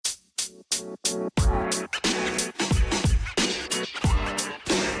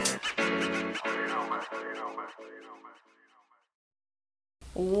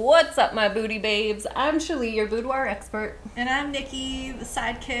What's up, my booty babes? I'm Shalee, your boudoir expert. And I'm Nikki, the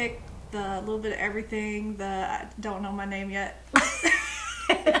sidekick, the little bit of everything, the I don't know my name yet.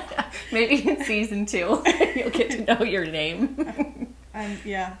 Maybe in season 2, you'll get to know your name.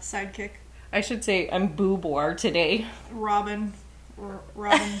 Yeah, sidekick. I should say I'm boudoir today. Robin.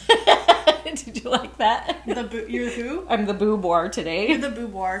 Robin. Did you like that? You're who? I'm the boudoir today. You're the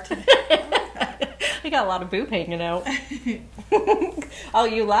boudoir today. I got a lot of boob hanging out. All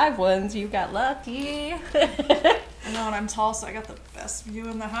you live ones, you got lucky. I know, and I'm tall, so I got the best view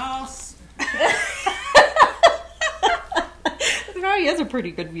in the house. It probably is a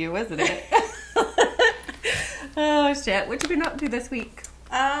pretty good view, isn't it? Oh, shit. What you been up to this week?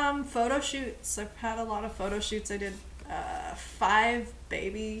 Photo shoots. I've had a lot of photo shoots. I did 5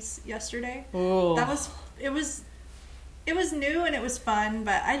 babies yesterday. Ooh. It was new and it was fun,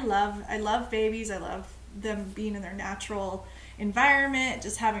 but I love babies. I love them being in their natural environment,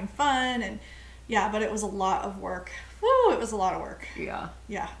 just having fun, and yeah, but it was a lot of work. Woo, it was a lot of work. Yeah.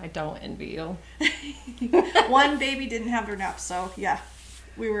 I don't envy you. One baby didn't have their nap, so yeah.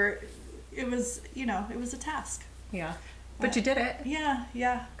 It was a task. Yeah. But you did it.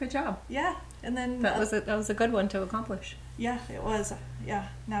 Yeah. Good job. Yeah. And then that was a good one to accomplish. Yeah, it was. Yeah.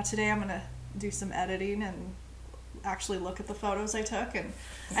 Now today I'm going to do some editing and actually look at the photos I took, and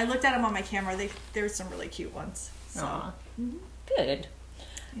I looked at them on my camera. There's some really cute ones. So. Aww. Good.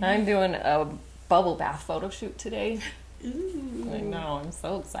 Yeah. I'm doing a bubble bath photo shoot today. Ooh. I know, I'm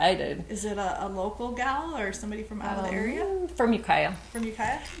so excited. Is it a local gal or somebody from out of the area? From Ukiah. From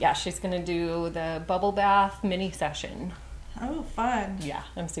Ukiah? Yeah, she's going to do the bubble bath mini session. Oh, fun. Yeah,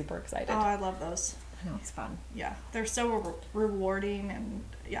 I'm super excited. Oh, I love those. I know, it's fun. Yeah, they're so rewarding, and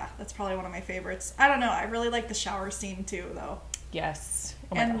yeah, that's probably one of my favorites. I don't know, I really like the shower scene too, though. Yes.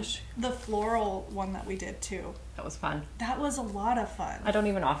 Oh my gosh. The floral one that we did too. That was fun. That was a lot of fun. I don't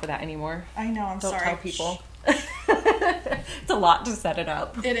even offer that anymore. I know, I'm sorry. Don't tell people. It's a lot to set it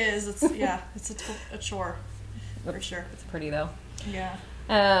up. It is. It's a chore for sure. It's pretty though. Yeah.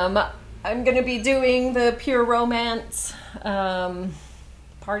 I'm gonna be doing the Pure Romance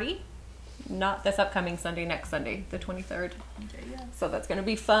party. Not this upcoming Sunday, next Sunday, the 23rd. Okay, yeah. So that's gonna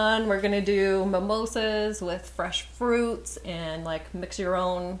be fun. We're gonna do mimosas with fresh fruits and like mix your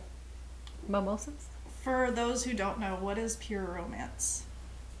own mimosas. For those who don't know, what is Pure Romance?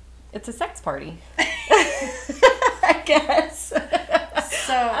 It's a sex party. I guess.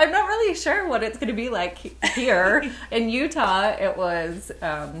 So I'm not really sure what it's going to be like here. In Utah, it was,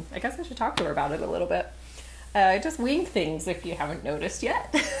 I guess I should talk to her about it a little bit. Just wing things if you haven't noticed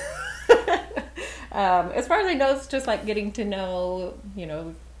yet. As far as I know, it's just like getting to know,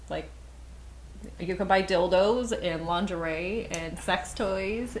 like you can buy dildos and lingerie and sex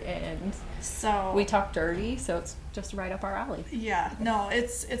toys, and so we talk dirty, so it's just right up our alley. Yeah, no,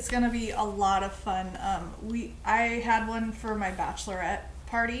 it's gonna be a lot of fun. I had one for my bachelorette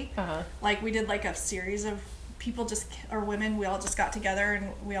party. Like we did like a series of people women. We all just got together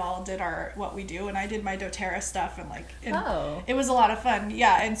and we all did what we do, and I did my doTERRA stuff and it was a lot of fun.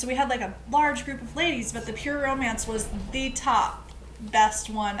 Yeah, and so we had like a large group of ladies, but the Pure Romance was the best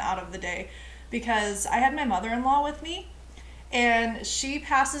one out of the day. Because I had my mother-in-law with me, and she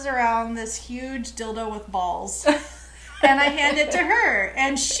passes around this huge dildo with balls, and I hand it to her,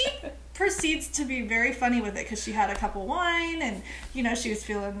 and she proceeds to be very funny with it because she had a cup of wine, and she was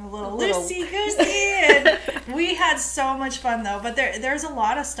feeling a little loosey-goosey, and we had so much fun though. But there's a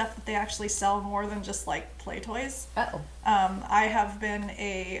lot of stuff that they actually sell more than just like play toys. I have been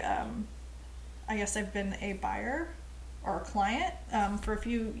I've been a buyer or a client for a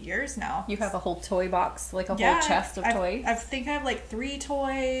few years now. You have a whole toy box, like a whole chest of toys? I think I have like 3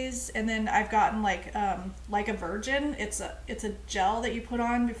 toys, and then I've gotten like a Virgin. It's a gel that you put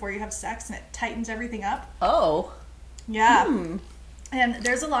on before you have sex, and it tightens everything up. Oh. Yeah. And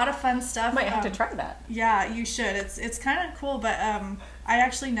there's a lot of fun stuff. Might have to try that. Yeah, you should. It's kind of cool, but I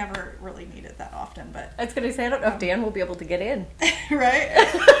actually never really need it that often. But I was going to say, I don't know if Dan will be able to get in. Right?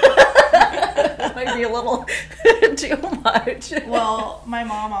 That might be a little too much. Well, my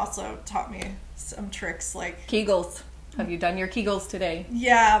mom also taught me some tricks like Kegels. Have you done your Kegels today?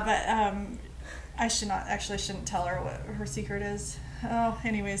 Yeah, but I shouldn't tell her what her secret is. Oh,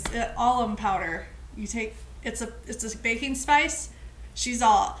 anyways, almond powder. You take it's a baking spice. She's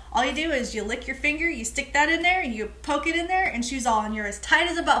all you do is you lick your finger, you stick that in there, and you poke it in there, and she's all, and you're as tight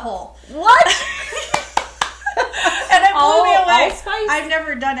as a butthole. What? And I'm blew me away. Allspice? I've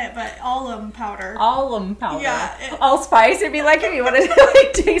never done it, but alum powder. Alum powder. Yeah. Allspice. It'd be like if you wanted to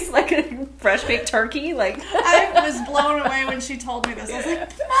like taste like a fresh baked turkey. Like I was blown away when she told me this. I was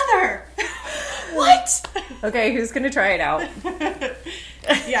like, Mother, what? Okay, who's gonna try it out?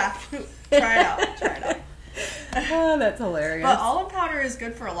 Yeah, try it out. Try it out. Oh, that's hilarious. But alum powder is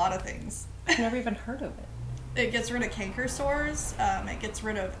good for a lot of things. I've never even heard of it. It gets rid of canker sores. It gets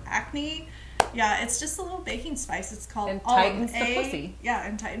rid of acne. Yeah, it's just a little baking spice. It's called and alum. tightens the pussy. Yeah,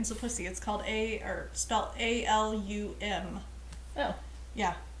 and tightens the pussy. It's called spelled ALUM. Oh,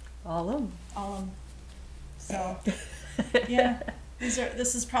 yeah, alum. So, yeah,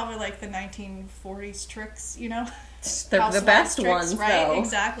 this is probably like the 1940s tricks, you know. They're the best tricks, ones, right? though.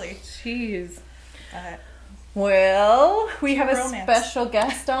 Exactly. Jeez. Well, we have a romance. special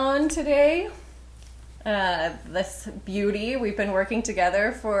guest on today. This beauty, we've been working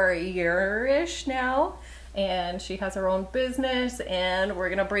together for a year-ish now, and she has her own business, and we're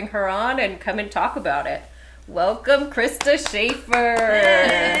gonna bring her on and come and talk about it. Welcome, Krista Schaefer.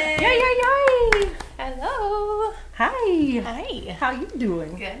 Yay! Yay! Hello. Hi. Hi. How you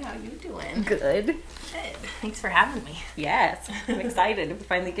doing? Good. How you doing? Good. Good. Thanks for having me. Yes, I'm excited to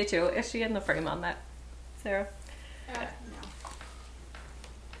finally get you. Is she in the frame on that, Sarah? No.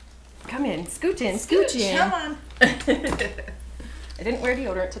 Come in, scooch in. Come on. I didn't wear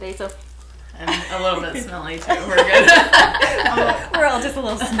deodorant today, so I'm a little bit smelly too. We're good. we're all just a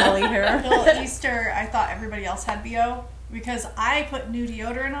little smelly here. Well, Easter, I thought everybody else had BO because I put new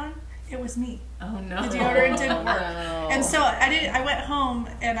deodorant on. It was me. Oh no. The deodorant didn't work. No. And so I went home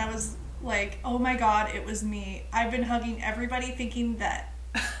and I was like, oh my God, it was me. I've been hugging everybody thinking that.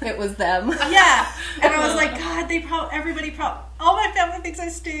 It was them. Yeah. And I was like, God, everybody all my family thinks I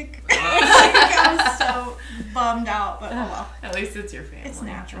stink. I was so bummed out, but oh well. At least it's your family. It's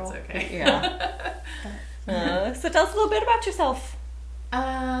natural. It's okay. Yeah. So tell us a little bit about yourself.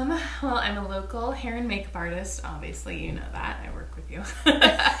 Well, I'm a local hair and makeup artist. Obviously, you know that. I work with you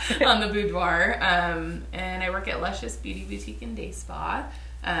on the boudoir. And I work at Luscious Beauty Boutique and Day Spa.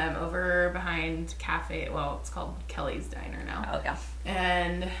 Over behind Cafe, well, it's called Kelly's Diner now. Oh, yeah.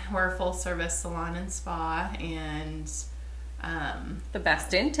 And we're a full service salon and spa, and The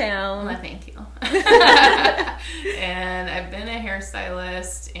best in town. well, thank you. And I've been a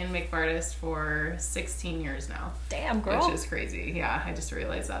hairstylist and makeup artist for 16 years now. Damn, girl. Which is crazy. Yeah, I just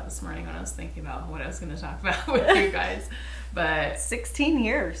realized that this morning when I was thinking about what I was going to talk about with you guys. But 16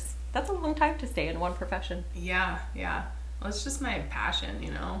 years. That's a long time to stay in one profession. yeah. Well, it's just my passion,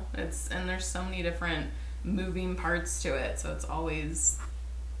 you know. And there's so many different moving parts to it, so it's always,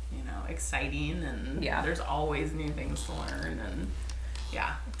 you know, exciting, and there's always new things to learn, and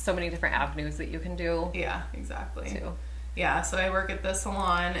So many different avenues that you can do. Yeah, exactly. Too. Yeah, so I work at the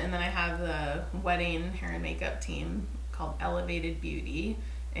salon, and then I have the wedding hair and makeup team called Elevated Beauty,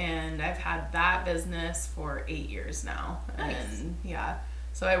 and I've had that business for 8 years now. Nice. And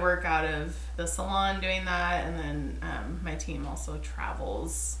so I work out of the salon doing that, and then my team also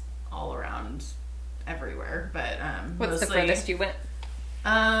travels all around everywhere. But What's mostly, the furthest you went?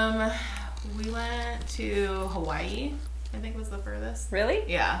 we went to Hawaii, I think was the furthest. Really?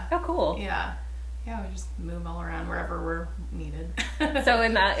 Yeah. Oh, cool. Yeah, we just move all around wherever we're needed. So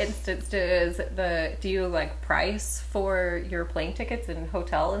in that instance, do you like price for your plane tickets and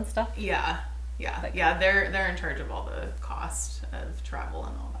hotel and stuff? Yeah. They're in charge of all the cost of travel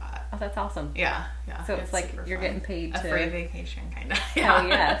and all that. Oh, that's awesome. Yeah. So it's like super you're fun. getting paid a to free vacation, kind of. Oh,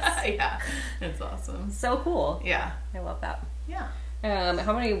 yes. Yeah, it's awesome. So cool. Yeah. I love that. Yeah.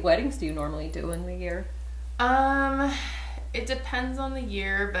 How many weddings do you normally do in the year? It depends on the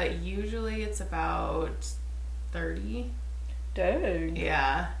year, but usually it's about 30. Dang.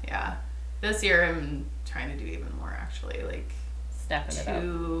 Yeah. This year I'm trying to do even more, actually, like Stepping it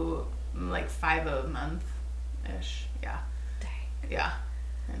up. like 5 a month ish. Yeah. Dang. Yeah.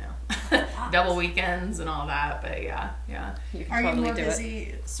 I know. Double weekends and all that, but yeah. You can Are totally you more do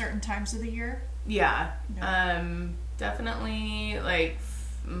busy certain times of the year? Yeah. Yeah. Definitely like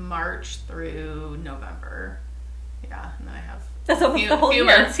March through November. Yeah, and then I have That's almost the whole few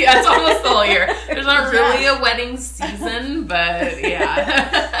year. months. Yeah, it's almost the whole year. There's not really a wedding season, but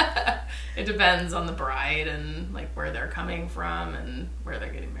yeah. It depends on the bride and like where they're coming from and where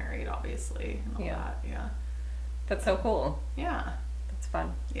they're getting married, obviously, and all that. Yeah. That's so cool. Yeah. That's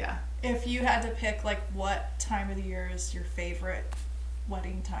fun. Yeah. If you had to pick, like, what time of the year is your favorite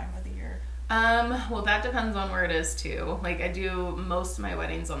wedding time of the year? Well, that depends on where it is too. Like, I do most of my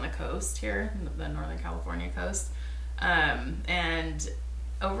weddings on the coast here, the Northern California coast. And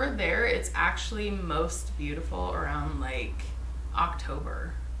over there, it's actually most beautiful around like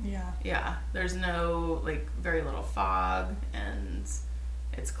October. Yeah. Yeah. There's no, like, very little fog, and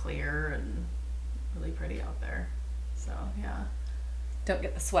it's clear and really pretty out there. So, yeah. Don't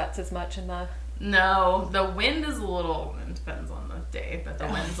get the sweats as much in the... No, the wind is a little, it depends on the day, but the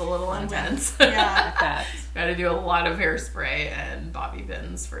wind's a little intense. Yeah. Got to do a lot of hairspray and bobby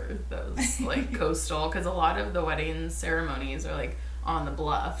pins for those, like, coastal, because a lot of the wedding ceremonies are, like, on the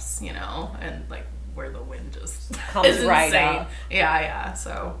bluffs, you know, and, like, where the wind just comes is right insane. up. Yeah,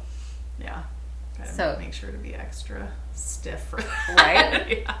 so, yeah. So make sure to be extra stiff for that.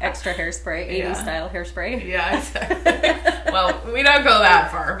 Right? Yeah. Extra hairspray, 80s style hairspray. Yeah, exactly. Well, we don't go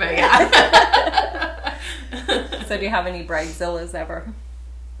that far, but yeah. So do you have any bridezillas ever?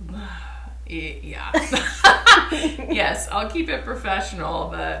 Yeah. Yes, I'll keep it professional,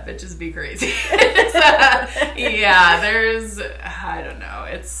 but bitches be crazy. Yeah, there's, I don't know,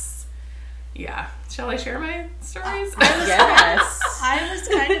 it's, yeah. Shall I share my stories? Yes. I was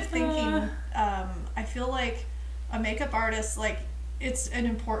kind of thinking, I feel like a makeup artist, like, it's an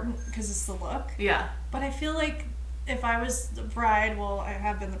important, because it's the look. Yeah. But I feel like if I was the bride, well, I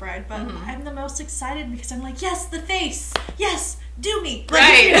have been the bride, but I'm the most excited because I'm like, yes, the face. Yes, do me. Like,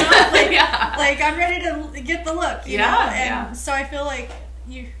 Right. You know, like, Yeah. like, I'm ready to get the look, you know? And so I feel like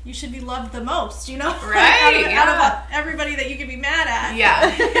you should be loved the most, you know? Right. Out of everybody that you can be mad at.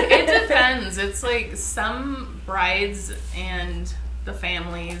 Yeah. It depends. It's like some brides and the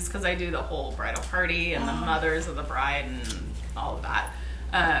families, because I do the whole bridal party and the mothers of the bride and all of that.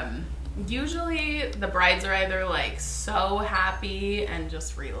 Usually the brides are either like so happy and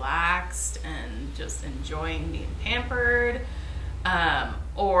just relaxed and just enjoying being pampered,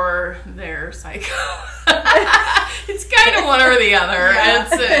 or they're psycho. It's kind of one or the other. Yeah.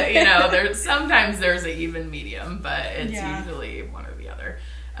 It's there's sometimes there's an even medium, but it's usually one or the other.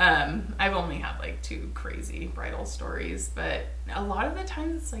 I've only had like 2 crazy bridal stories, but a lot of the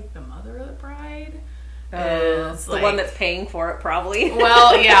times it's like the mother of the bride. Is the one that's paying for it, probably.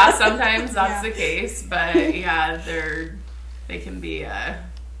 Well, yeah, sometimes that's the case, but yeah, they can be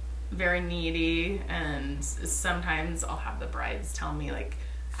very needy, and sometimes I'll have the brides tell me, like,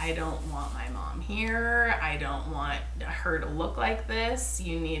 I don't want my mom here. I don't want her to look like this.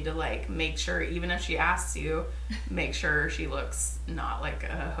 You need to, like, make sure, even if she asks you, make sure she looks not like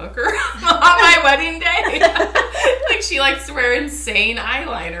a hooker on my wedding day. Like, she likes to wear insane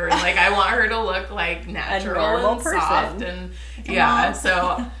eyeliner, and, like, I want her to look, like, natural and soft. And, yeah,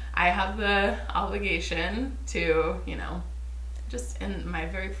 so I have the obligation to, just in my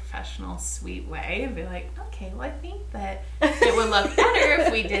very professional, sweet way, and be like, okay, well, I think that it would look better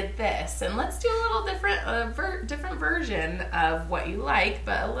if we did this, and let's do a little different version of what you like,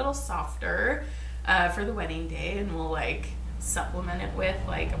 but a little softer for the wedding day, and we'll, like, supplement it with,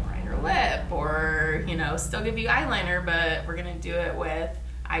 like, a brighter lip, or, still give you eyeliner, but we're gonna do it with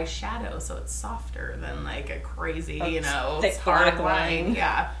eyeshadow, so it's softer than, like, a crazy, thick hard black line.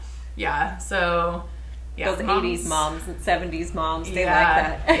 Yeah, so... Yeah, those 80s moms and 70s moms, they like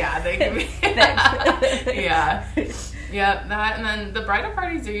that. Yeah, they can be. Yeah, that, and then the bridal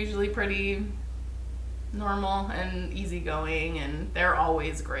parties are usually pretty normal and easygoing, and they're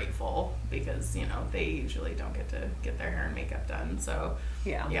always grateful because, they usually don't get to get their hair and makeup done, so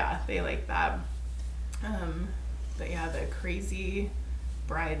yeah, they like that. But yeah, the crazy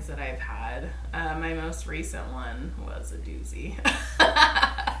brides that I've had, my most recent one was a doozy.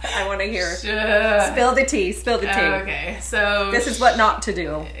 I want to hear. Spill the tea. Okay, so this is what not to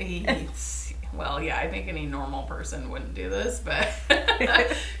do. Well, yeah, I think any normal person wouldn't do this, but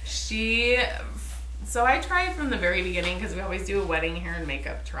so I tried from the very beginning, because we always do a wedding hair and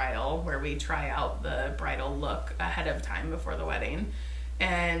makeup trial where we try out the bridal look ahead of time before the wedding.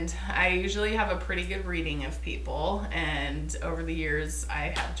 And I usually have a pretty good reading of people, and over the years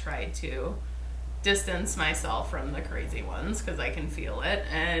I have tried to distance myself from the crazy ones because I can feel it.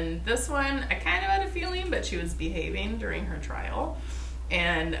 And this one, I kind of had a feeling, but she was behaving during her trial.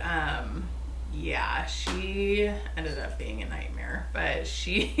 And yeah, she ended up being a nightmare. But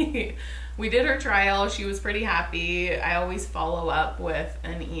we did her trial. She was pretty happy. I always follow up with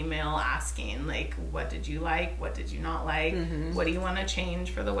an email asking, like, what did you like? What did you not like? Mm-hmm. What do you want to change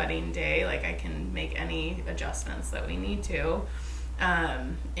for the wedding day? Like, I can make any adjustments that we need to.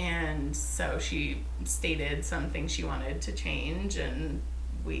 And so she stated something she wanted to change, and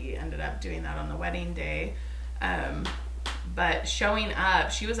we ended up doing that on the wedding day. But showing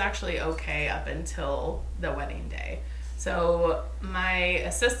up, she was actually okay up until the wedding day. So my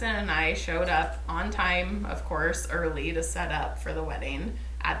assistant and I showed up on time, of course, early to set up for the wedding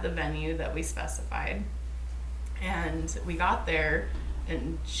at the venue that we specified. And we got there,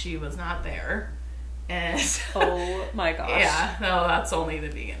 and she was not there. And oh my gosh. Yeah, no, that's only the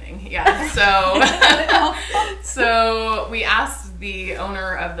beginning. Yeah, so we asked the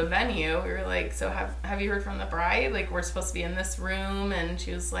owner of the venue, we were like, so have you heard from the bride? Like, we're supposed to be in this room. And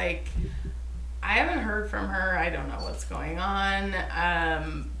she was like, I haven't heard from her. I don't know what's going on,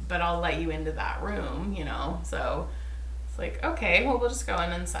 but I'll let you into that room, you know. So it's like, okay, well, we'll just go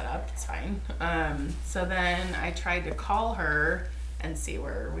in and set up. It's fine. So then I tried to call her and see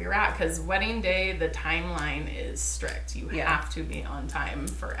where we were at, because wedding day, the timeline is strict. You have to be on time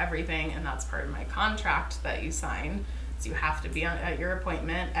for everything, and that's part of my contract that you sign. So you have to be at your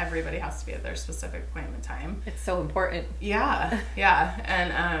appointment. Everybody has to be at their specific appointment time. It's so important. Yeah.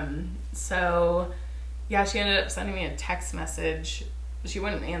 And so she ended up sending me a text message. She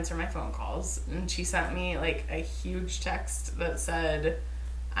wouldn't answer my phone calls, and she sent me like a huge text that said,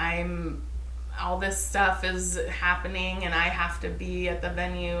 all this stuff is happening and I have to be at the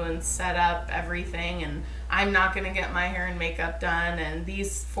venue and set up everything, and I'm not going to get my hair and makeup done, and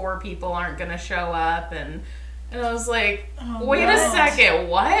these 4 people aren't going to show up. And I was like, wait a second,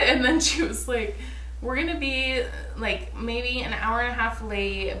 what? And then she was like, we're going to be like maybe an hour and a half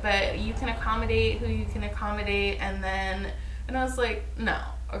late, but you can accommodate who you can accommodate. And I was like, no.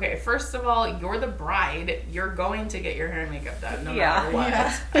 Okay, first of all, you're the bride. You're going to get your hair and makeup done no matter what.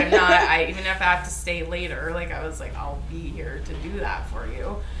 Yeah. I'm not, even if I have to stay later, like I was like, I'll be here to do that for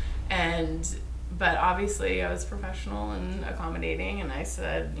you. But obviously I was professional and accommodating, and I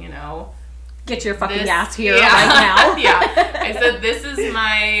said, you know, get your fucking ass here right now. I said, this is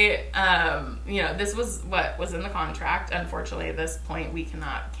my, this was what was in the contract. Unfortunately, at this point, we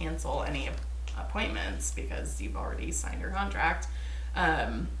cannot cancel any appointments because you've already signed your contract.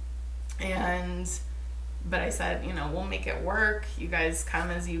 But I said, you know, we'll make it work. You guys come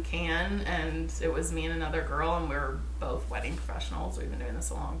as you can. And it was me and another girl, and we're both wedding professionals. We've been doing this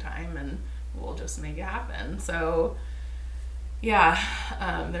a long time, and we'll just make it happen. So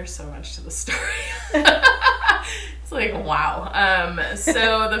there's so much to the story. It's like, wow.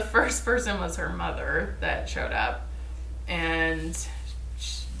 So the first person was her mother that showed up, and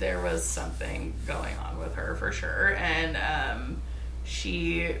there was something going on with her for sure. And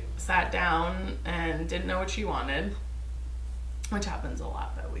she sat down and didn't know what she wanted, which happens a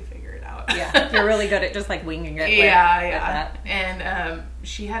lot, but we figured it out. Yeah, you're really good at just like winging it. With that. And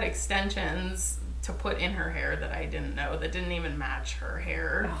she had extensions to put in her hair that I didn't know, that didn't even match her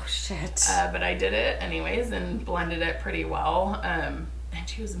hair. Oh shit. But I did it anyways and blended it pretty well. And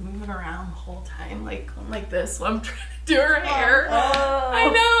she was moving around the whole time, like this while I'm trying to do her hair. I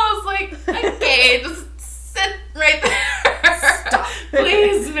know. I was like, okay, just sit right there. Stop.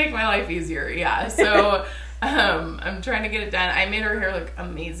 Please make my life easier. Yeah. So I'm trying to get it done. I made her hair look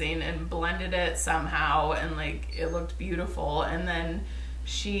amazing and blended it somehow, and like it looked beautiful. And then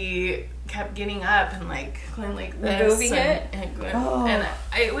she kept getting up and like going like this, moving it, and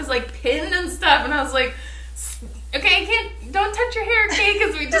it was like pinned and stuff. And I was like, okay, don't touch your hair, okay?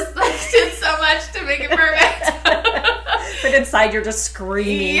 Because we just like did so much to make it perfect. But inside you're just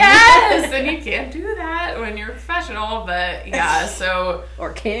screaming. Yes, and you can't do that when you're professional. But yeah, so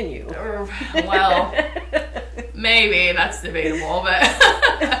or can you? Well, maybe that's debatable.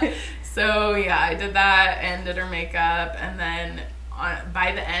 But so yeah, I did that and did her makeup, and then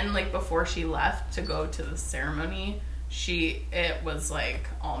by the end, like before she left to go to the ceremony, it was like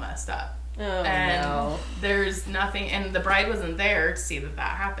all messed up. Oh, and no. There's nothing, and the bride wasn't there to see that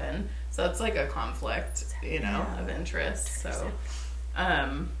happened, so it's like a conflict, of interest. So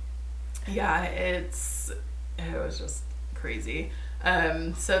it was just crazy.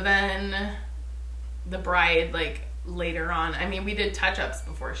 So then the bride, like later on, I mean, we did touch-ups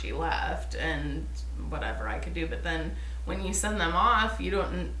before she left and whatever I could do, but then when you send them off, you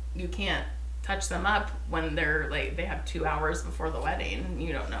can't touch them up when they're like, they have 2 hours before the wedding.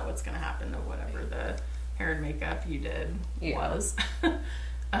 You don't know what's going to happen to whatever the hair and makeup you did was.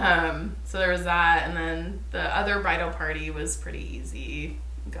 So there was that, and then the other bridal party was pretty easy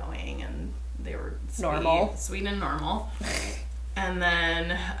going, and they were sweet and normal. And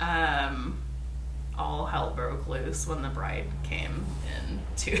then all hell broke loose when the bride came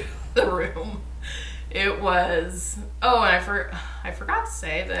into the room. It was, and I forgot to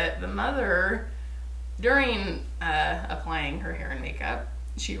say that the mother, during applying her hair and makeup,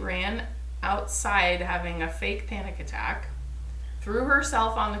 she ran outside having a fake panic attack, threw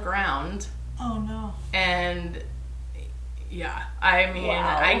herself on the ground. Oh no. And yeah, I mean,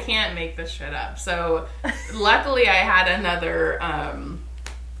 wow. I can't make this shit up. So luckily I had another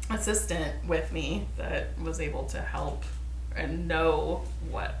assistant with me that was able to help and know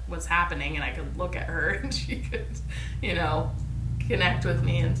what was happening, and I could look at her and she could, connect with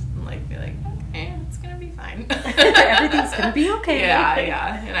me and like be like, okay, it's gonna be fine. Everything's gonna be okay.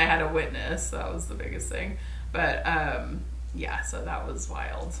 Yeah. And I had a witness. So that was the biggest thing. But yeah, so that was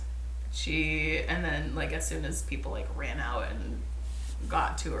wild. And then like as soon as people like ran out and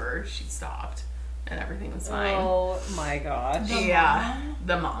got to her, she stopped and everything was fine. Oh my gosh.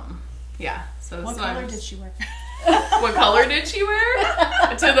 The mom. Yeah. So what color did she wear? What color did she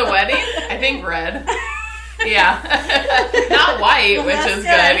wear to the wedding? I think red. Yeah. Not white, Well, which is good.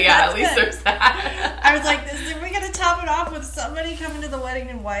 Yeah, that's at least good. there's that. I was like, are we going to top it off with somebody coming to the wedding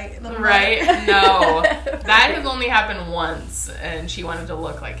in white? Right? No. That has only happened once, and she wanted to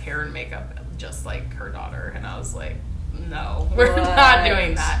look like hair and makeup just like her daughter. And I was like, no, we're not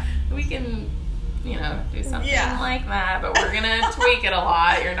doing that. We can, do something like that, but we're going to tweak it a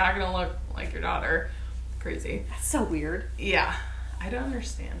lot. You're not going to look like your daughter. Crazy. That's so weird. Yeah. I don't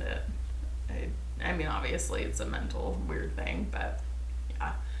understand it. I mean, obviously it's a mental weird thing, but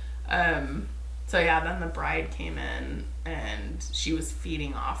yeah. So yeah, then the bride came in and she was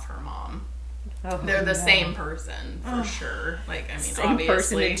feeding off her mom. Oh, they're the same person for sure. Like, I mean, same obviously.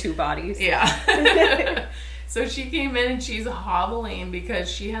 person in two bodies. Yeah. So she came in and she's hobbling because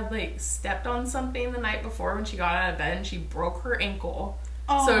she had like stepped on something the night before when she got out of bed and she broke her ankle.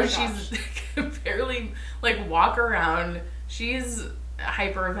 Oh, so she's can barely like walk around. She's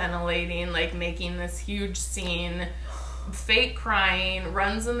hyperventilating, like making this huge scene, fake crying,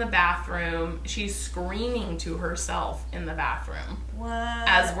 runs in the bathroom. She's screaming to herself in the bathroom. What?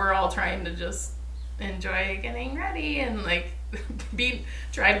 As we're all trying to just enjoy getting ready and like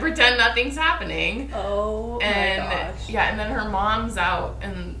try to pretend nothing's happening. Oh my gosh. Yeah, and then her mom's out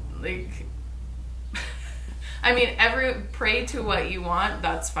and like I mean, pray to what you want,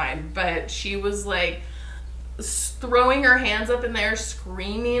 that's fine. But she was like throwing her hands up in the air,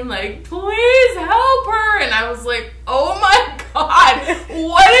 screaming like, please help her. And I was like, oh my God,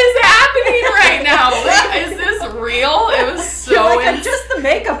 what is happening right now? Like, is this real? It was so I'm just the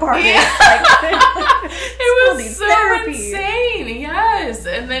makeup artist. Yeah. Like, it was so insane. Yes.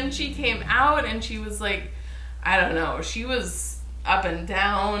 And then she came out and she was like, I don't know, she was up and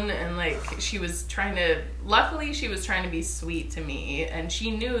down and like luckily she was trying to be sweet to me and she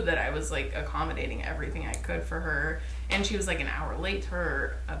knew that I was like accommodating everything I could for her, and she was like an hour late to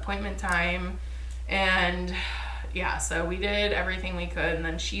her appointment time, and yeah, so we did everything we could, and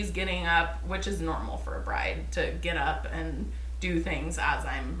then she's getting up, which is normal for a bride to get up and do things as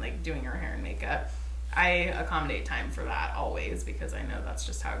I'm like doing her hair and makeup. I accommodate time for that always because I know that's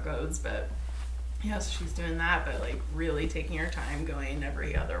just how it goes, but yeah, so she's doing that, but like really taking her time, going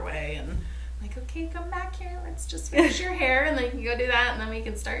every other way, and like, okay, come back here, let's just finish your hair, and then you can go do that, and then we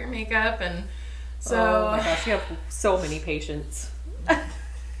can start your makeup. And so, oh my gosh, you have so many patients.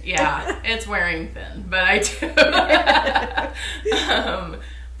 Yeah, it's wearing thin, but I do.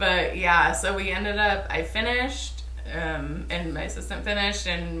 But yeah, so we ended up, I finished, and my assistant finished,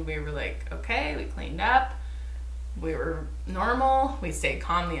 and we were like, okay, we cleaned up. We were normal. We stayed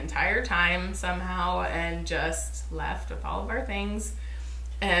calm the entire time somehow and just left with all of our things.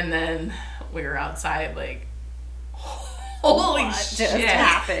 And then we were outside like, holy shit. Just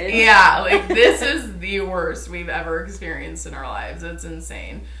happened? Yeah, like this is the worst we've ever experienced in our lives. It's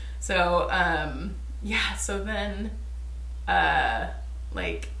insane. So, yeah, so then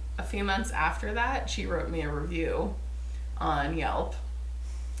like a few months after that, she wrote me a review on Yelp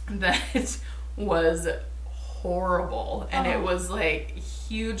that was horrible, and it was like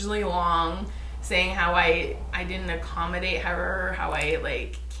hugely long, saying how I didn't accommodate her, how I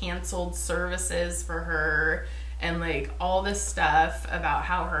like canceled services for her, and like all this stuff about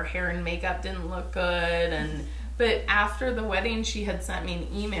how her hair and makeup didn't look good. And but after the wedding, she had sent me an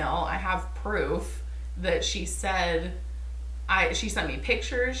email. I have proof that she said she sent me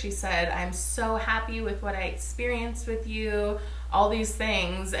pictures. She said, I'm so happy with what I experienced with you, all these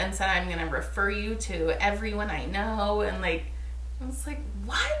things, and said I'm gonna refer you to everyone I know. And like, I was like,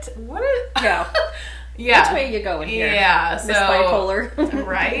 what is yeah which way you going here? Yeah, so Miss Bipolar.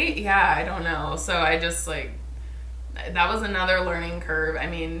 Right? Yeah, I don't know. So I just like, that was another learning curve. I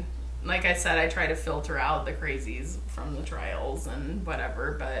mean, like I said, I try to filter out the crazies from the trials and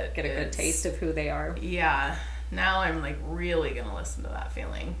whatever, but get a good taste of who they are. Yeah, now I'm like really gonna listen to that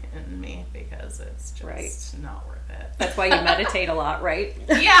feeling in me because it's just not worth it. That's why you meditate a lot, right?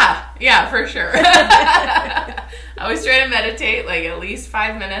 Yeah, for sure. I always try to meditate like at least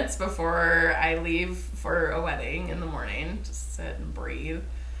 5 minutes before I leave for a wedding in the morning. Just sit and breathe,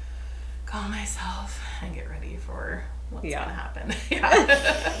 calm myself, and get ready for what's gonna happen.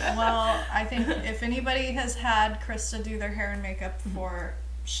 Yeah. Well, I think if anybody has had Krista do their hair and makeup for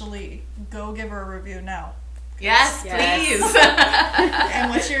Shalee, go give her a review now. Yes, Yes. please. And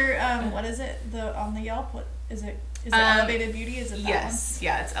what's your what is it? On the Yelp, what is it? Is it Elevated Beauty? Is it that yes.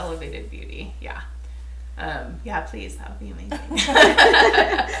 Yeah, it's Elevated Beauty. Yeah. Yeah, please. That would be amazing.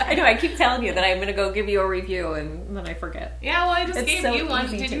 I know. I keep telling you that I'm going to go give you a review, and then I forget. Yeah, well, I just It's gave so you one.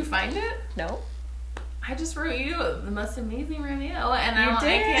 easy Did to- you find it? No. I just wrote you the most amazing review, and You I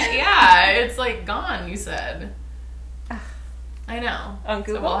did? can't. Yeah, it's like gone. You said. I know. On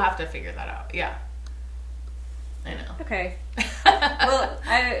Google? So we'll have to figure that out. Yeah. I know. Okay. Well,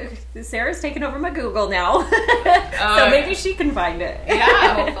 Sarah's taken over my Google now, so yeah. maybe she can find it.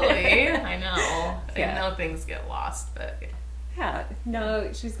 Yeah, hopefully. I know. Yeah. I know things get lost, but Yeah.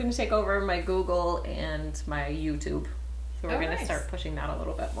 No, she's going to take over my Google and my YouTube. So we're Oh, going to nice. start pushing that a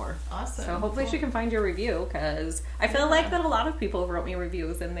little bit more. awesome. So hopefully Cool. she can find your review, because I feel like that a lot of people wrote me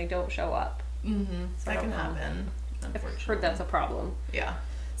reviews and they don't show up. Mm-hmm. So I That don't can know. happen. I've Unfortunately. heard that's a problem. Yeah.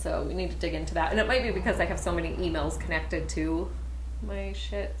 So we need to dig into that. And it mimight be because I have so many emails connected to my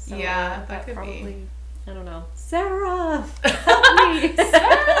shit. So Yeah, that could probably, be. I don't know. Sarah! Help me!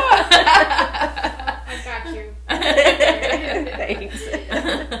 I got you. Thanks.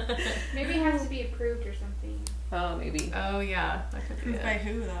 Maybe it has to be approved or something. Oh, maybe. Oh yeah, that could be Approved by it.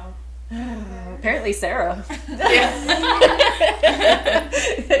 who though? Apparently Sarah. Yeah.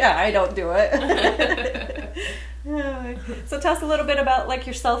 Yeah, I don't do it. So tell us a little bit about like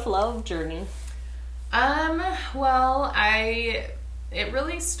your self-love journey. Well, it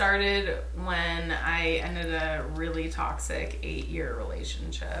really started when I ended a really toxic 8-year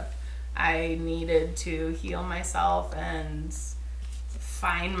relationship. I needed to heal myself and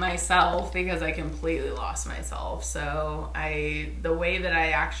find myself because I completely lost myself. So the way that I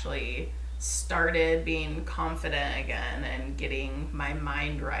actually started being confident again and getting my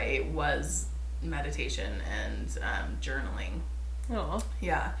mind right was meditation and journaling. Oh,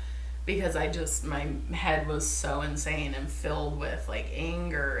 Yeah, because my head was so insane and filled with like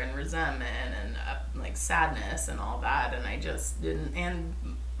anger and resentment and like sadness and all that, and I just didn't, and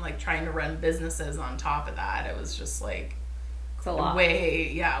like trying to run businesses on top of that, it was just like it's a lot.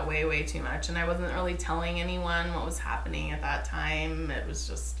 way too much, and I wasn't really telling anyone what was happening at that time. It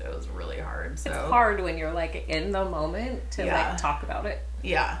was really hard. So It's hard when you're like in the moment to Yeah. like talk about it.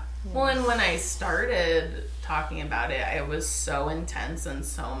 Yeah. Well, and when I started talking about it, it was so intense and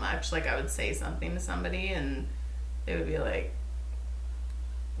so much. Like, I would say something to somebody, and they would be like,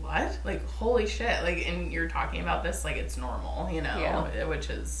 what? Like, holy shit. Like, and you're talking about this like it's normal, you know? Yeah. Which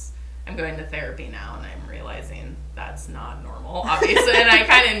is, I'm going to therapy now, and I'm realizing that's not normal, obviously. And I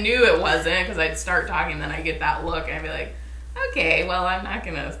kind of knew it wasn't, because I'd start talking, then I get that look, and I'd be like, okay, well, I'm not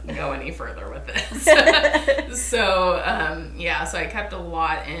going to go any further with this. So I kept a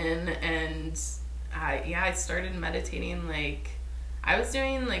lot in, and I started meditating. Like, I was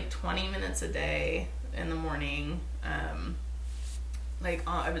doing like 20 minutes a day in the morning.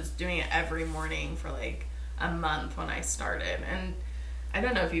 I was doing it every morning for like a month when I started. And I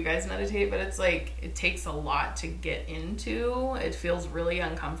don't know if you guys meditate, but it's like, it takes a lot to get into. It feels really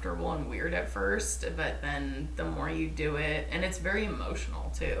uncomfortable and weird at first, but then the more you do it, and it's very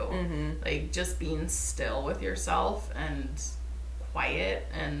emotional too. Mm-hmm. Like, just being still with yourself and quiet.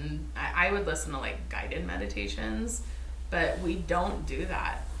 And I would listen to like guided meditations, but we don't do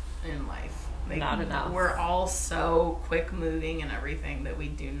that in life. Like, Not enough. We're all so quick moving and everything that we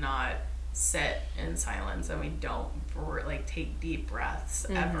do not sit in silence, and we don't like take deep breaths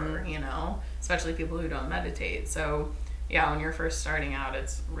ever, you know, especially people who don't meditate. So yeah, when you're first starting out,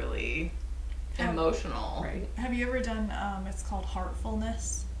 it's really emotional. Right. Have you ever done? It's called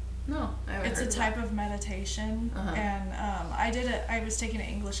heartfulness. No, I haven't It's a heard of type of meditation, Uh-huh. and I did it. I was taking an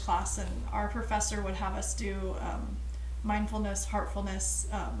English class, and our professor would have us do mindfulness, heartfulness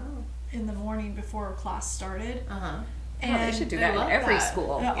in the morning before class started. that. Uh-huh. Oh, they And should do I that in love every that.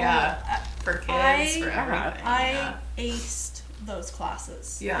 school. Yeah. For kids, for everything. I aced those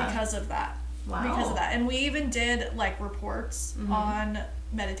classes Yeah. because of that. Wow. Because of that. And we even did like reports on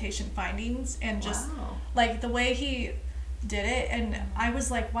meditation findings, and just Wow. like the way he did it. And I was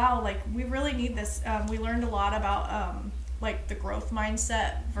like, wow, like we really need this. We learned a lot about like the growth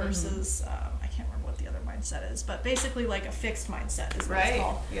mindset versus, I can't remember what the other mindset is, but basically like a fixed mindset is what it's Right.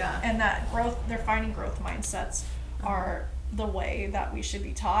 called. Yeah. And that growth, they're finding growth mindsets are the way that we should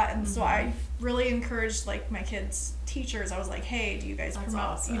be taught. And so I really encouraged like my kids' teachers. I was like, hey, do you guys That's promote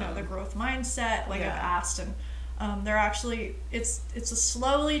awesome. the growth mindset? Like Yeah. I've asked, and they're actually it's a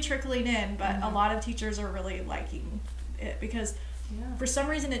slowly trickling in, but a lot of teachers are really liking it, because for some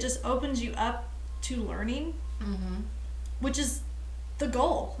reason it just opens you up to learning, which is the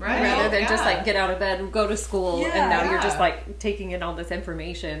goal. Right. Rather than just like get out of bed and go to school, and now you're just Yeah. like taking in all this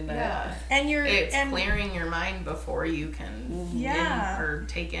information. Yeah. And It's clearing your mind before you can or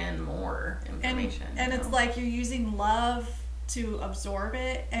take in more information. And it's like you're using love to absorb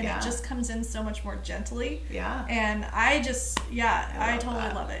it, and Yeah. it just comes in so much more gently. Yeah. And I just, I totally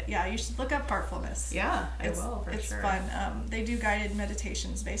that. love it. Yeah, you should look up Heartfulness. Yeah, I It's, will for it's sure. fun. They do guided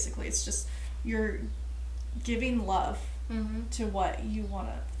meditations, basically. It's just you're giving love to what you want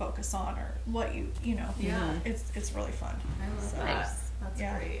to focus on, or what you know. Yeah. It's really fun. I love So, that. That's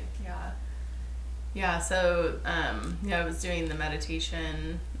yeah. great. Yeah. Yeah, so I was doing the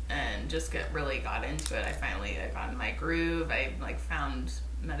meditation and just really got into it. I finally got in my groove. I like found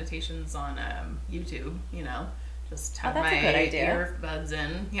meditations on YouTube, just have that's my a good idea. earbuds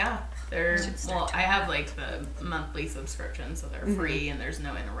in. Yeah. I have like the monthly subscription, so they're free and there's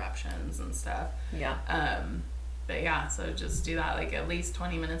no interruptions and stuff. Yeah. But yeah, so just do that like at least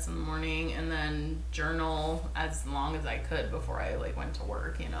 20 minutes in the morning, and then journal as long as I could before I like went to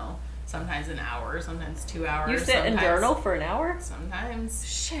work, sometimes an hour, sometimes 2 hours. You sit and journal for an hour? Sometimes.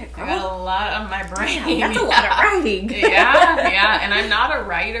 Shit, I got a lot on my brain. That's a lot of writing. yeah, and I'm not a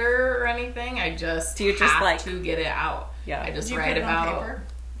writer or anything. I just Do you just have like to get it out. Yeah. I just Do you write put it on about paper?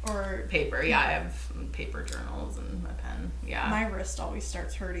 Or paper. Yeah, I have paper journals and a pen. Yeah. my wrist always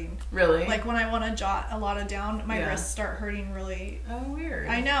starts hurting. Really? Like when I want to jot a lot of down, my Yeah. wrists start hurting really. Oh, weird.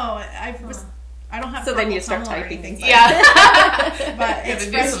 I know. I don't have. So then you carpal start tunnel or typing anything, things. but- Yeah. but You it's have to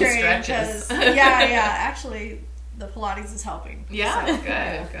do some frustrating stretches. because actually the Pilates is helping. Yeah. So,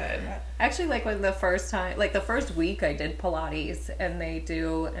 Good. Actually, like when the first week I did Pilates, and they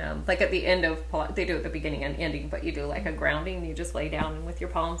do like at the end of Pilates, they do at the beginning and ending, but you do like a grounding. You just lay down with your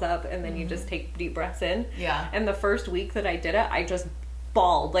palms up, and then you just take deep breaths in. Yeah. And the first week that I did it, I just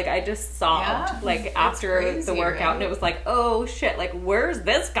bawled, like I just sobbed, Yeah, like that's after crazy, the workout, right? and it was like, oh shit, like where's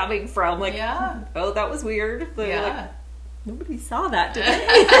this coming from? Like, oh, that was weird. But like, nobody saw that today.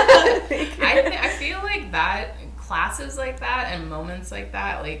 I feel like that classes like that and moments like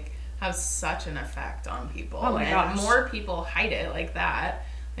that like have such an effect on people. Oh my and gosh. more people hide it like that.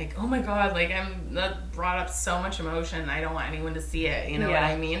 Like, oh my god, like that brought up so much emotion. I don't want anyone to see it. You know what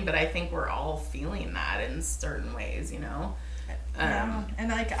I mean? But I think we're all feeling that in certain ways. And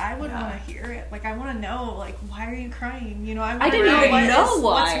like I would want to hear it. Like I want to know, like, why are you crying? I didn't even know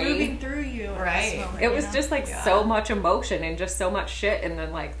why. What's moving through you at Right. this moment, It was just like Yeah. so much emotion and just so much shit, and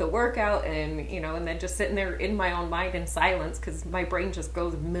then like the workout, and and then just sitting there in my own mind in silence, because my brain just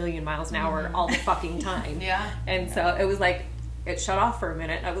goes a million miles an hour all the fucking time. And so it was like it shut off for a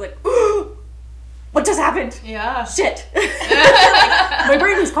minute, and I was like, what just happened? Yeah. Shit. My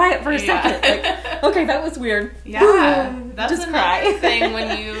brain was quiet for a second. Like, okay, that was weird. Yeah, that's just another cry. thing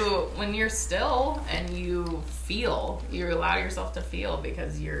when you're still and you feel, you allow yourself to feel,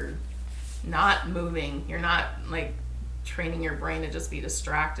 because you're not moving. You're not like training your brain to just be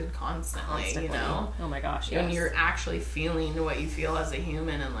distracted constantly. Oh my gosh, When yes. you're actually feeling what you feel as a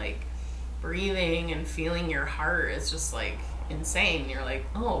human, and like breathing and feeling your heart, is just like insane. You're like,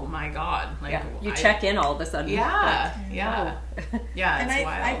 oh my god, like you check in all of a sudden. Yeah. And It's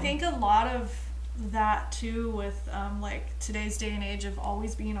wild. I think a lot of that too, with like today's day and age of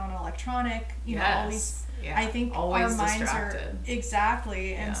always being on electronic, always. Yeah. I think Always our minds distracted. are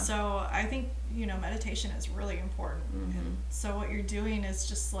exactly, Yeah. and so I think meditation is really important. And so what you're doing is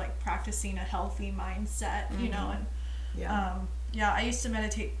just like practicing a healthy mindset, and I used to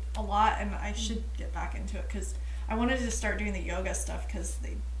meditate a lot, and I should get back into it because I wanted to start doing the yoga stuff because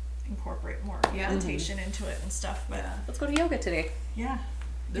they incorporate more meditation into it and stuff. But Let's go to yoga today. yeah.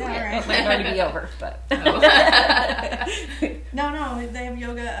 Do Yeah, it. all right. It might already be over, but No, they have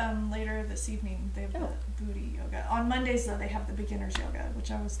yoga later this evening. They have the booty yoga. On Mondays, though, they have the beginner's yoga,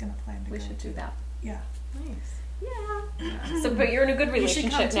 which I was going to plan to we go should to. do that. Yeah. Nice. Yeah. So, but you're in a good You should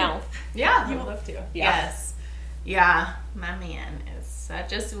come relationship too. now. Yeah, You I would will- love to. Yeah. Yes. Yeah, my man is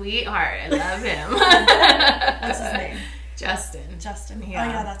such a sweetheart. I love him. What's his name? Justin. Justin. Yeah. Oh,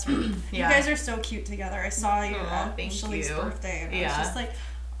 yeah, that's right. You Yeah. guys are so cute together. I saw you Aw, at thank Shali's you. birthday, and I Yeah. was just like,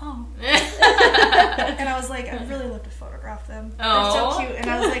 oh. And I was like, I'd really love to photograph them. They're Aw. so cute. And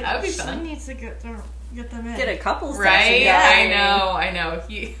I was like, That'd be she fun. needs to get them in. Get a couple Right? session Yeah, going. I know.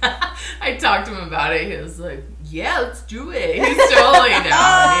 He, I talked to him about it. He was like, "Yeah, let's do it." He's totally down.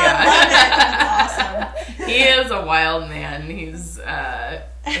 Yeah, Awesome. he is a wild man. He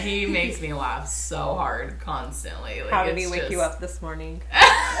makes me laugh so hard constantly. Like, How did he it's wake just- you up this morning?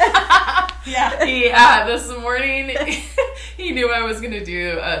 Yeah. This morning he knew I was going to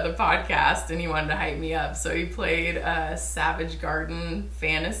do the podcast and he wanted to hype me up. So he played Savage Garden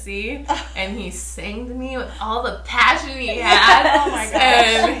Fantasy and he sang to me with all the passion he had. Oh my gosh.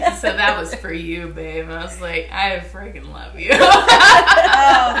 And he said, that was for you, babe. And I was like, I freaking love you.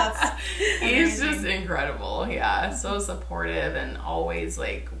 Oh, that's He's amazing. just incredible. Yeah. So supportive and always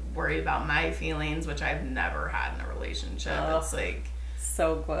like worried about my feelings, which I've never had in a relationship. Oh. It's like,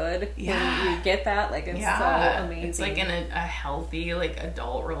 So good. Yeah. When you get that, like, it's so amazing. It's like in a healthy, like,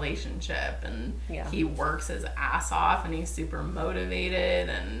 adult relationship, and Yeah. he works his ass off, and he's super motivated,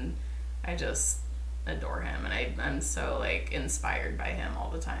 and I just adore him, and I'm so, like, inspired by him all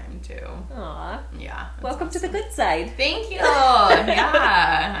the time, too. Aw. Yeah. That's Welcome to the awesome. good side. Thank you.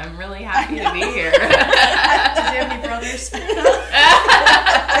 Yeah. I'm really happy to be here. Did you have any brothers?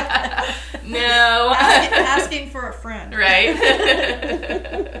 No. Asking for a friend. Right?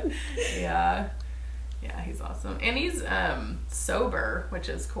 Yeah. Yeah, he's awesome. And he's sober, which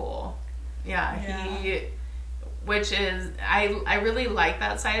is cool. Yeah. Which is, I really like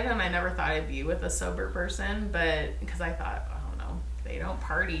that side of him. I never thought I'd be with a sober person, but, because I thought, I don't know, they don't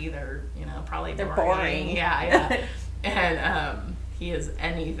party, they're, probably They're boring. boring. Yeah. And, he is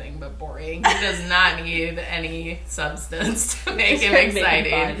anything but boring. He does not need any substance to make him Make him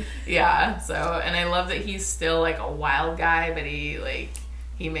exciting. fun. Yeah. So, and I love that he's still like a wild guy, but he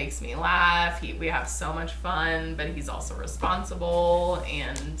makes me laugh. We have so much fun, but he's also responsible,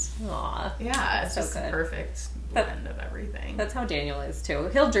 and Aw. yeah, it's So just a good. perfect blend of everything. That's how Daniel is too.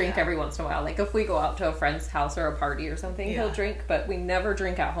 He'll drink Yeah. every once in a while. Like if we go out to a friend's house or a party or something, Yeah. he'll drink, but we never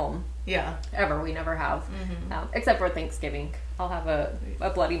drink at home. Yeah. Ever. We never have. Except for Thanksgiving. I'll have a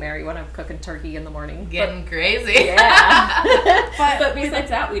Bloody Mary when I'm cooking turkey in the morning. Getting crazy. Yeah. But, But besides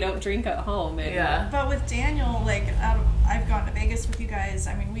that, we don't drink at home. And Yeah. But with Daniel, like, I've gone to Vegas with you guys.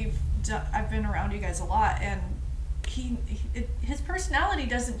 I mean, I've been around you guys a lot, and his personality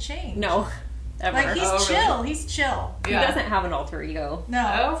doesn't change. No. Ever. Like, he's Oh, really? chill. He's chill. He Yeah. doesn't have an alter ego.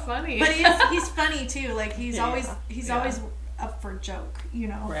 No. Oh, funny. But he's funny too. Like he's Yeah. always Yeah. up for a joke,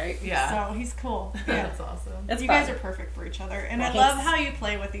 Right? Yeah. So he's cool. Yeah. That's awesome. It's you fun. guys are perfect for each other, and Thanks. I love how you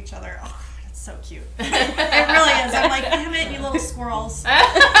play with each other. Oh, it's so cute. It really is. I'm like, damn it, you little squirrels.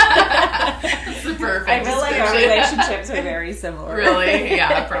 It's the perfect I feel like our description. relationships are very similar. Really?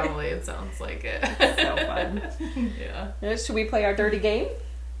 Yeah, probably. It sounds like it. So fun. Yeah. Should we play our dirty game?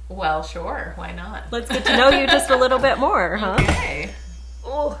 Well, sure. Why not? Let's get to know you just a little bit more, huh? Okay.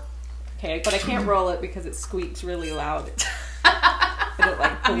 Oh. Okay, but I can't roll it because it squeaks really loud. And it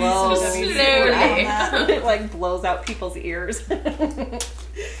like blows. so Slowly. It like blows out people's ears.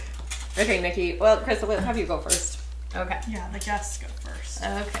 Okay, Nikki. Well, Krista, let's have you go first. Okay. Yeah, the guests go first.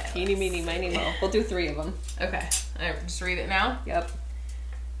 Okay. Eeny, meeny, miny, mo. We'll do 3 of them. Okay. I just read it now. Yep.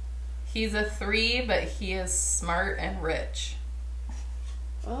 He's a 3, but he is smart and rich.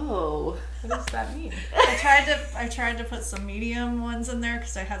 Oh. What does that mean? I tried to put some medium ones in there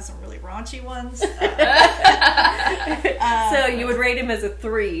because I had some really raunchy ones. So you would rate him as a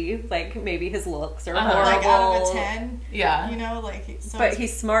 3, like maybe his looks are horrible. Like out of a 10. Yeah. You know, like so But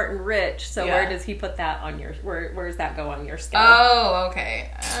he's smart and rich, so Yeah. where does he put that on your, where does that go on your scale? Oh,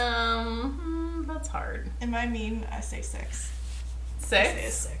 okay. That's hard. am I mean? I say 6. 6? I say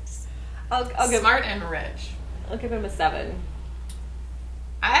a 6. I'll give Smart and rich. I'll give him a 7.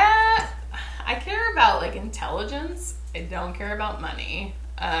 I care about like intelligence. I don't care about money.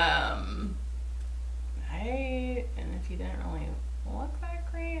 And if he didn't really look that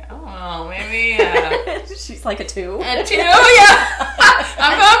great, I don't know. Maybe She's like a 2. a 2. Yeah,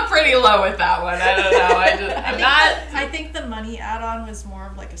 I'm going pretty low with that one. I don't know. I'm not. I think the money add-on was more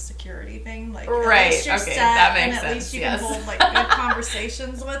of like a security thing. Like, Right, At least you're okay, set, that makes and at sense, least you yes. can hold like good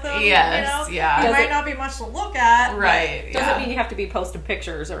conversations with them. Yes, you know? yeah. It Does might it- not be much to look at. but- Right. Doesn't Yeah. mean you have to be posting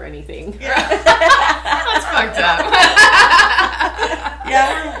pictures or anything. That's fucked up.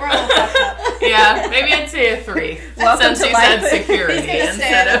 Yeah, we're a little fucked up. Yeah, maybe I'd say a 3 Welcome since to you said life. security He's gonna stay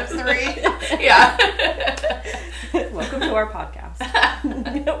instead at of 3. Yeah. Welcome to our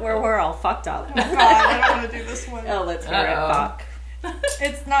podcast, where we're all fucked up. Oh God, I don't want to do this one. Oh, let's hear it. Uh-oh. Fuck.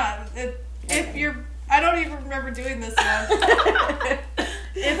 It's not. If your, I don't even remember doing this one.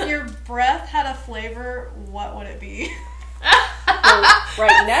 If your breath had a flavor, what would it be? Well,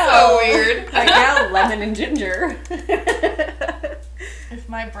 right now, So weird. Right now, lemon and ginger. If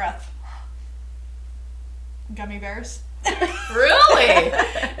my breath, gummy bears. Really?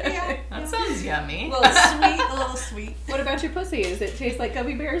 Yeah, That sounds yummy. a little sweet, a little sweet. What about your pussy? Does it taste like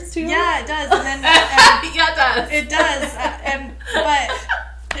gummy bears too? Yeah, it does. And then Yeah, it does. it does.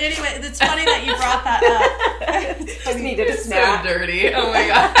 But anyway, it's funny that you brought that up. Just needed a You're so snack. dirty. Oh my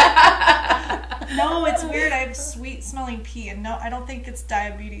god. No, it's weird. I have sweet smelling pee, and no, I don't think it's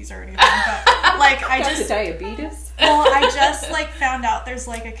diabetes or anything. But like, I just diabetes. Well, I just like found out there's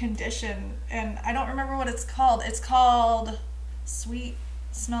like a condition, and I don't remember what it's called. It's called sweet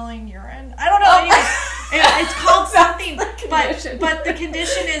smelling urine. I don't know. Anyway, it's called something, but the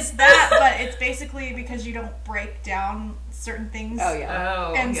condition is that. But it's basically because you don't break down certain things. Oh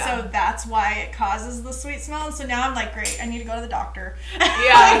yeah. And so that's why it causes the sweet smell. And so now I'm like, great, I need to go to the doctor. Yeah.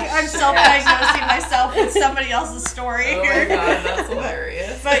 Like, I'm self-diagnosing myself with somebody else's story Oh here. my god, that's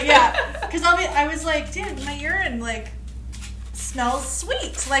hilarious. But yeah, because I was like, dude, my urine like smells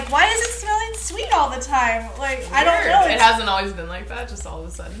sweet. Like, why is it smelling sweet all the time? Like, Weird. I don't know. It hasn't always been like that, just all of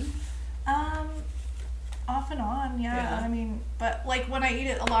a sudden. Off and on, yeah. I mean, but like when I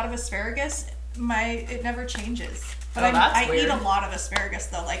eat a lot of asparagus, it never changes. But I eat a lot of asparagus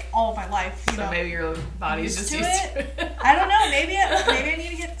though, like all my life. You know, maybe your body's just used to it. I don't know. Maybe I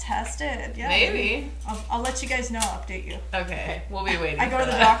need to get tested. Yeah. Maybe. I'll let you guys know. I'll update you. Okay, we'll be waiting. I go to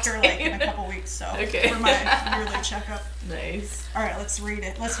the doctor like in a couple weeks, so Okay. for my yearly checkup. Nice. All right, let's read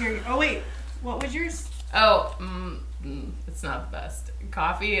it. Let's hear you. Oh wait, what was yours? Oh, it's not the best.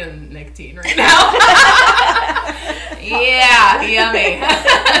 Coffee and nicotine right now. Yeah, yummy.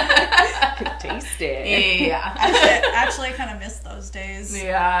 Tasty. Yeah. Actually, I kind of miss those days.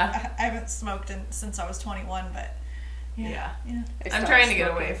 Yeah. I haven't smoked since I was 21, but yeah. I'm trying to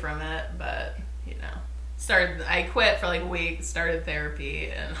get away from it, but I quit for like a week, started therapy,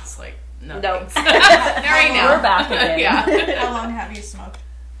 and I was like, no. Thanks. Not right now. We're back again. Yeah. How long have you smoked?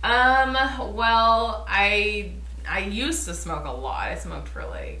 Well, I used to smoke a lot. I smoked for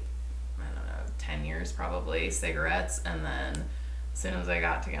like, I don't know, 10 years probably, cigarettes, and then as soon as I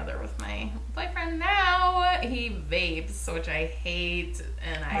got together with my boyfriend now, he vapes, which I hate,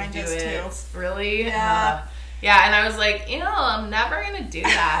 and I Mine do does it. too. Really? Yeah. Yeah, and I was like, I'm never gonna do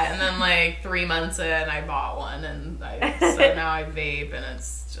that. And then like 3 months in, I bought one, and so now I vape, and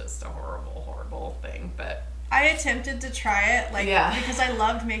it's just a horrible, horrible thing. But I attempted to try it, because I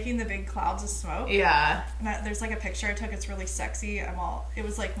loved making the big clouds of smoke. Yeah. And there's like a picture I took. It's really sexy. It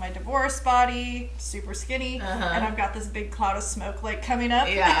was like my divorce body, super skinny, and I've got this big cloud of smoke like coming up.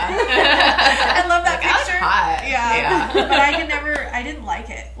 Yeah. I love that picture. Hot. Yeah. But I didn't like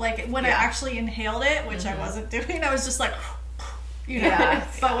it. Like when I actually inhaled it, which I wasn't doing, I was just like, Yeah.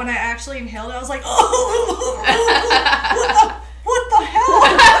 But when I actually inhaled it, I was like, what the hell?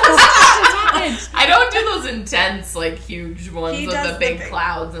 I don't do those intense, like, huge ones He with does the the big big-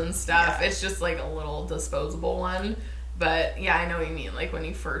 clouds and stuff. Yeah. It's just like a little disposable one. But yeah, I know what you mean. Like when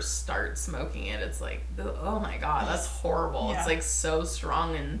you first start smoking it, it's like, oh my god, that's horrible. Yeah. It's like so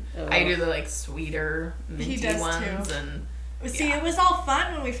strong, and I do the like sweeter minty does, ones, too. and See, it was all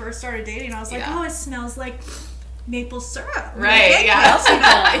fun when we first started dating. I was like, Yeah. oh, it smells like maple syrup. right,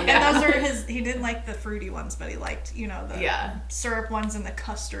 yeah. And those are he didn't like the fruity ones, but he liked, the syrup ones and the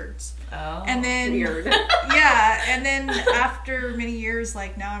custards. Oh, And then, Weird. yeah, and then after many years,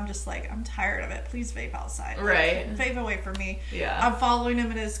 like, now I'm just like, I'm tired of it. Please vape outside. Like, Right. vape away from me. Yeah. I'm following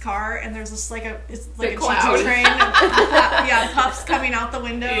him in his car, and there's just like it's like Big a cloud. choo-choo train. And, puffs coming out the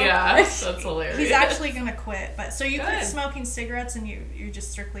window. Yeah, that's hilarious. He's actually gonna quit, but so you quit Good. smoking cigarettes and you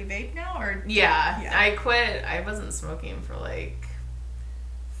just strictly vape now, or Yeah, Yeah. I quit. I wasn't smoking for like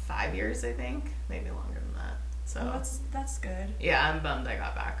 5 years, I think, maybe longer than that. So oh, that's good. yeah, I'm bummed I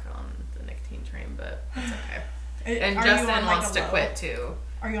got back on the nicotine train, but that's okay. And Are you Justin on, like, wants a to low- quit too.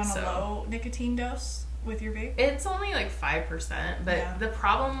 Are you on so. a low nicotine dose with your vape? It's only like 5%, but Yeah. the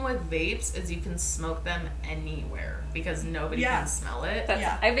problem with vapes is you can smoke them anywhere because nobody Yeah. can smell it.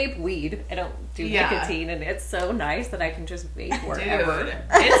 Yeah. I vape weed. I don't do Yeah. nicotine, and it's so nice that I can just vape wherever. Dude,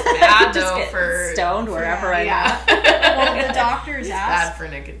 it's bad Just though get for stoned wherever I'm at. Well, the doctors It's ask. bad for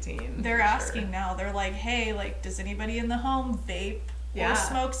nicotine. They're for asking sure. now. They're like, hey, like, does anybody in the home vape Yeah. or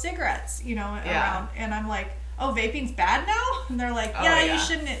smoke cigarettes? Yeah. Around. And I'm like, oh, vaping's bad now? And they're like, Oh, yeah, yeah.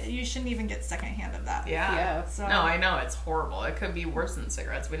 you shouldn't even get secondhand of that. Yeah. Yeah. So, No, I know it's horrible. It could be worse than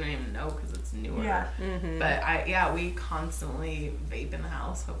cigarettes. We don't even know because it's newer. Yeah. Mm-hmm. But we constantly vape in the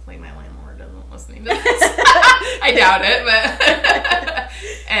house. Hopefully my landlord doesn't listen to this. I doubt it, but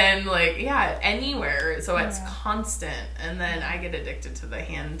and like anywhere. So it's constant, and then I get addicted to the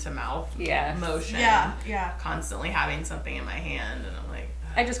hand to mouth motion. Yeah. Constantly having something in my hand, and I'm like,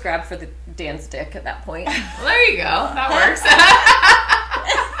 I just grab for the Dan's dick at that point. well, there you go. That works.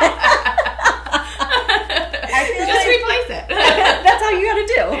 I feel Just like replace it. That's how you gotta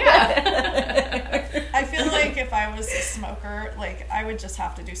do. Yeah. I feel like if I was a smoker, like, I would just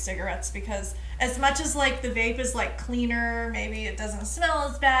have to do cigarettes, because as much as like the vape is like cleaner, maybe it doesn't smell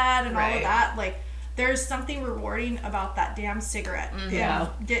as bad and all of Right. that, like there's something rewarding about that damn cigarette. Yeah.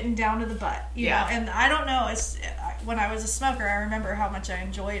 Getting down to the butt, you know. And I don't know, when I was a smoker, I remember how much I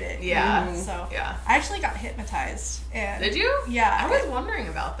enjoyed it. Yeah. So Yeah. I actually got hypnotized. And Did you? Yeah. I was wondering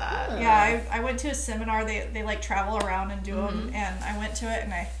about that. Yeah, I went to a seminar. They like travel around and do them, and I went to it,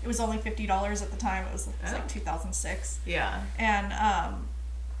 and it was only $50 at the time. It was like 2006. Yeah. And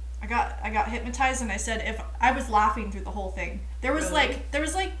I got hypnotized, and I said if I was laughing through the whole thing. There was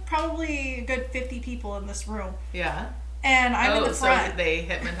like probably a good 50 people in this room. Yeah. And I'm in the front. So they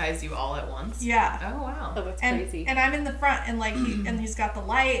hypnotized you all at once? Yeah. Oh wow. Oh, that's crazy. And I'm in the front, and like he's got the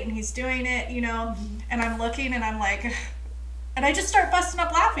light, and he's doing it, you know. And I'm looking, and I'm like, and I just start busting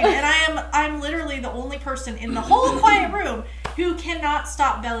up laughing, and I'm literally the only person in the whole quiet room who cannot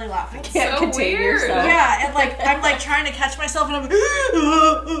stop belly laughing. Can't so contain weird. yourself. Yeah, and like I'm like trying to catch myself, and I'm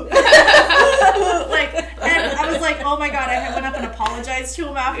like, and I was like, oh my god, I went up and apologized to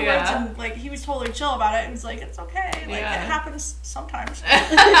him afterwards, and like he was totally chill about it. And he's like, it's okay, like it happens sometimes.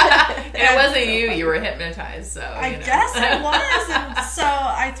 And it wasn't you were hypnotized, so I guess it was. And so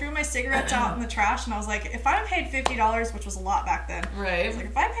I threw my cigarettes out in the trash, and I was like, if I paid $50, which was a lot back then, I was like,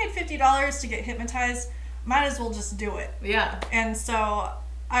 if I paid $50 to get hypnotized, might as well just do it. Yeah. And so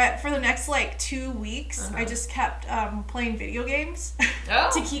for the next like 2 weeks, I just kept playing video games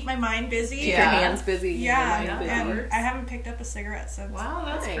to keep my mind busy. Keep your hands busy. Yeah, your mind busy. and I haven't picked up a cigarette since. Wow,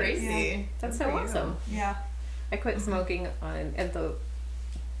 that's Nice. crazy. Yeah. That's so awesome. Yeah. I quit smoking at the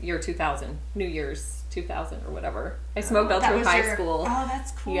year 2000, New Year's 2000 or whatever. I smoked all That through was high school. Oh,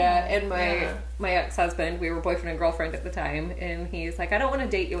 that's cool. Yeah, and my ex-husband, we were boyfriend and girlfriend at the time, and he's like, I don't want to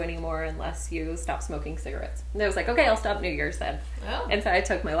date you anymore unless you stop smoking cigarettes. And I was like, okay, I'll stop New Year's then. Oh. And so I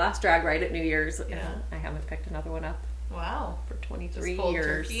took my last drag ride at New Year's. Yeah. And I haven't picked another one up Wow. for 23 Just cold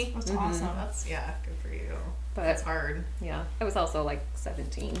years. turkey. That's awesome. That's good for you. But That's hard. yeah, I was also like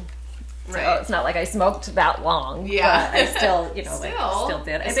 17. So Right. it's not like I smoked that long. Yeah. But I still, you know, still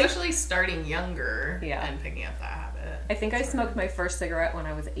did. I think, Especially starting younger Yeah. and picking up that habit. I think I smoked my first cigarette when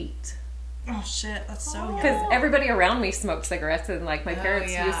I was 8. Oh shit, that's so young. Because everybody around me smoked cigarettes, and like my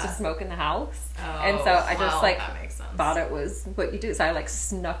parents yeah. used to smoke in the house. Oh, And so I just like that makes sense. thought it was what you do. So I like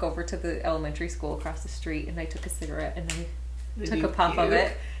snuck over to the elementary school across the street, and I took a cigarette, and I took you a puff of puke?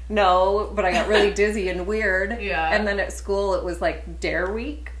 it. No, but I got really dizzy and weird. Yeah. And then at school it was like Dare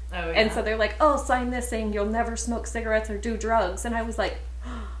Week. Oh, yeah. And so they're like, oh, sign this saying you'll never smoke cigarettes or do drugs. And I was like,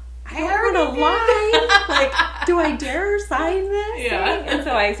 I don't want to lie. Like, do I dare sign this? Yeah. thing? And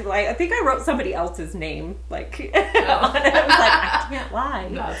so I think I wrote somebody else's name, like, on it. I was like, I can't lie.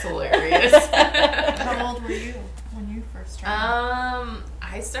 That's hilarious. How old were you when you first tried?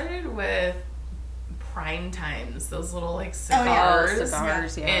 I started with Prime Times, those little like yeah. cigars,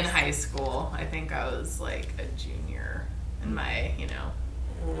 Cigars, in yes. high school. I think I was like a junior, and my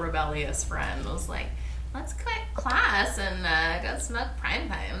rebellious friend was like, let's quit class and go smoke Prime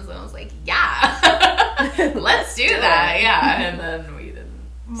Times. And I was like, yeah, let's do that. Yeah. And then we didn't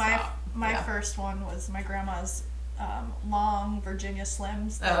stop. My first one was my grandma's long Virginia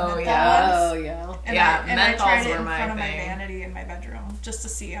Slims. the Oh, menthol yeah. ones. Oh, yeah. And Yeah, I tried menthols it were in my front of my thing. vanity in my bedroom just to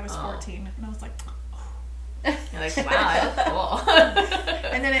see. I was 14, and I was like, You're like, wow, that's cool.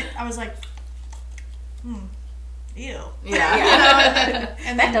 and then I was like, ew. Yeah.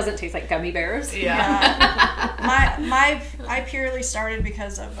 And That then doesn't taste like gummy bears. Yeah. I purely started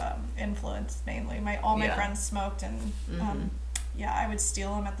because of influence mainly. All my Yeah. friends smoked, and I would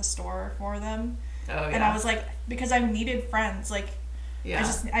steal them at the store for them. Oh, yeah. And I was like, because I needed friends, like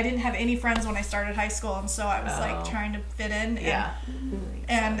yeah. I didn't have any friends when I started high school, and so I was like trying to fit in. Yeah.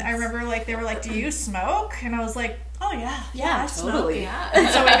 And I remember like they were like, "Do you smoke?" And I was like, "Oh yeah, I smoke." Totally. Yeah. And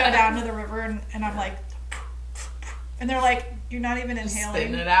so we go down to the river, and I'm like, and they're like, "You're not even inhaling."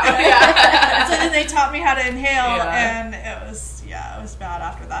 Spitting it out. Yeah. So then they taught me how to inhale, Yeah. and it was bad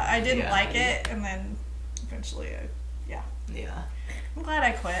after that. I didn't Yeah. like it, and then eventually, Yeah. I'm glad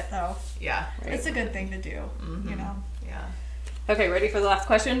I quit though. Yeah. It's a good thing to do, you know. Yeah. Okay, ready for the last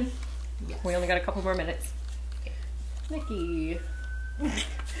question? Yes. We only got a couple more minutes. Nikki.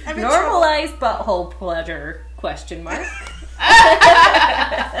 I've been trouble- Normalized butthole pleasure, question mark.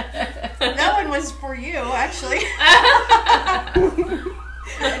 That one was for you, actually.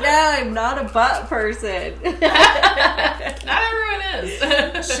 No, I'm not a butt person. Not everyone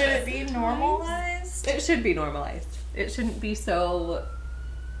is. Should it be normalized? It should be normalized. It shouldn't be so,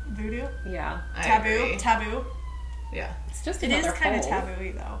 Voodoo? yeah. I Taboo? agree. Taboo? Yeah. It's just It is another kind of hole.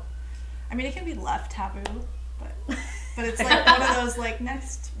 taboo-y, though. I mean, it can be left taboo, but it's like one of those like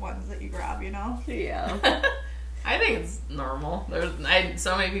next ones that you grab, you know? Yeah. I think it's normal.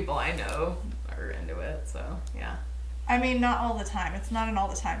 So many people I know are into it, so yeah. I mean, not all the time. It's not an all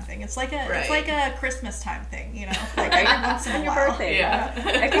the time thing. It's like Right. it's like a Christmas time thing, you know, like every once in a On your while. birthday. Yeah.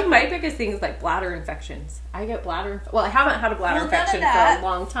 I think my biggest thing is like bladder infections. I get well, I haven't had a bladder Well, none of infection that. for a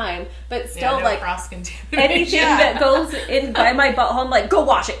long time, but Yeah, still no like cross-contamination. anything Yeah. that goes in by my butthole, I'm like, go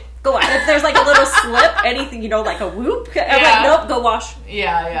wash it. Go wash. If there's like a little slip, anything, you know, like a whoop, I'm Yeah. like, nope, go wash.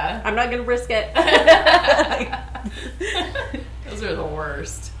 Yeah. I'm not gonna risk it. Those are the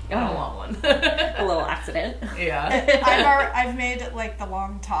worst. I don't want one. A little accident. Yeah. I've made like the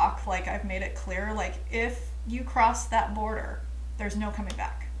long talk, like I've made it clear, like if you cross that border, there's no coming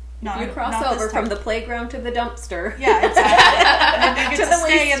back. No, You cross not over this from time. the playground to the dumpster. Yeah, exactly. And you To get to the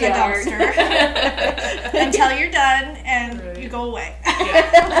stay in the waste yard. dumpster until you're done and Right. you go away.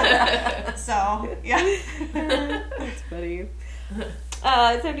 Yeah. So yeah. That's funny.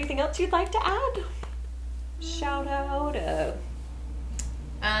 Is there anything else you'd like to add? Shout out.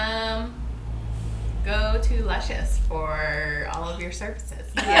 Go to Luscious for all of your services.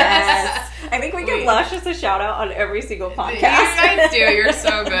 Yes. I think we give Wait. Luscious a shout out on every single podcast. You guys do. You're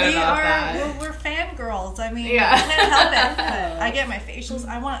so good We about are that. we're fangirls. I mean, Yeah. I can't help it. But I get my facials.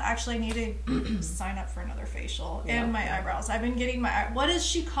 I need to sign up for another facial and my eyebrows. I've been getting my what does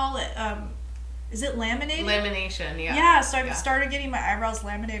she call it? Is it laminated? Lamination, yeah. Yeah, so I've Yeah. started getting my eyebrows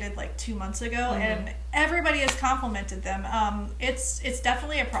laminated like 2 months ago, and everybody has complimented them. It's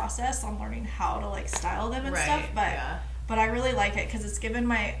definitely a process. I'm learning how to like style them and Right, stuff, yeah. but I really like it because it's given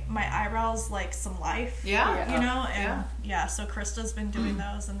my eyebrows like some life. Yeah. You know, and yeah. So Krista's been doing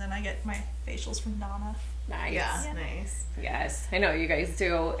those, and then I get my facials from Donna. Nice. Yeah, nice. Yes, I know you guys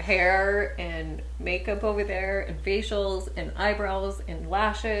do hair and makeup over there, and facials, and eyebrows, and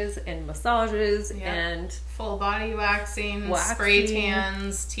lashes, and massages, Yeah. and Full body waxing, spray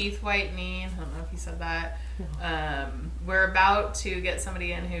tans, teeth whitening. I don't know if you said that. We're about to get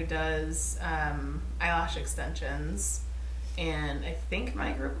somebody in who does eyelash extensions and I think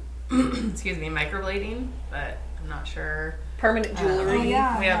microblading, but I'm not sure. permanent jewelry. Oh,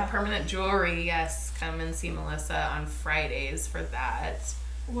 yeah. We have permanent jewelry. Yes, come and see Melissa on Fridays for that.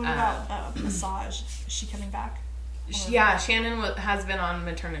 What about massage? Is she coming back? Yeah, Shannon has been on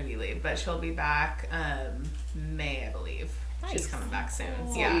maternity leave, but she'll be back May, I believe. Nice. She's coming back soon.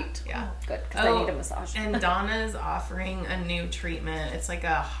 Sweet. Yeah. Good, because I need a massage. And Donna's offering a new treatment. It's like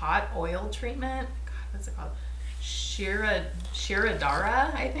a hot oil treatment. God, what's it called? Shiradara,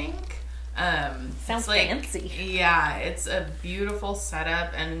 I think. Sounds it's like, fancy. Yeah, it's a beautiful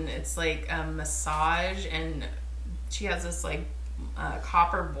setup, and it's like a massage, and she has this like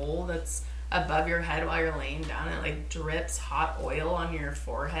copper bowl that's above your head while you're laying down. It like drips hot oil on your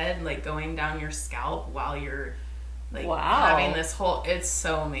forehead, like going down your scalp while you're like having this whole. It's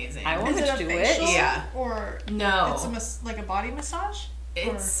so amazing. I want Is it to a do facial? it. Yeah. Or No, it's like a body massage?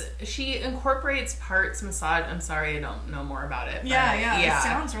 she incorporates parts massage. I'm sorry, I don't know more about it. But Yeah. It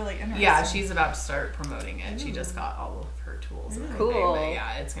sounds really interesting. Yeah, she's about to start promoting it. She just got all of her tools and everything. Cool. But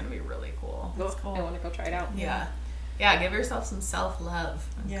yeah, it's gonna be really cool. That's cool. I want to go try it out. Yeah, give yourself some self-love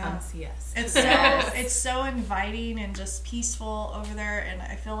and Yeah. come see us. It's so inviting and just peaceful over there, and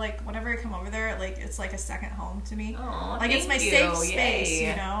I feel like whenever I come over there, like it's like a second home to me. Aw, like it's my thank safe you. space, Yay.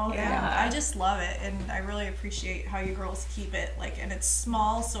 you know. Yeah. And I just love it, and I really appreciate how you girls keep it like, and it's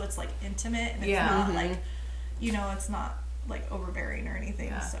small, so it's like intimate, and it's not like, you know, it's not like overbearing or anything.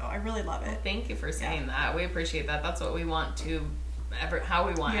 Yeah. So I really love it. Thank you for saying that. We appreciate that. That's what we want to. How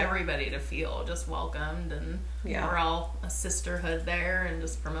we want everybody to feel, just welcomed, and we're all a sisterhood there, and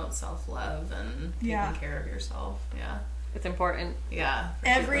just promote self-love and taking care of yourself. Yeah, It's important. yeah.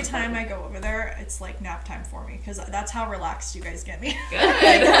 Every time I go over there, it's like nap time for me because that's how relaxed you guys get me. Good.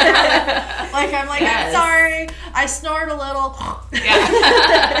 Like I'm like, I'm sorry, I snort a little.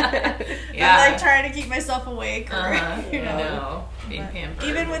 Yeah. I'm like trying to keep myself awake, or you know. No. Being pampered.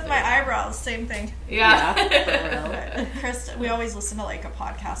 Even with my eyebrows, same thing. Yeah. But Krista, we always listen to like a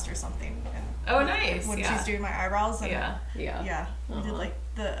podcast or something. And Oh, nice. when Yeah. she's doing my eyebrows, and Yeah. we did like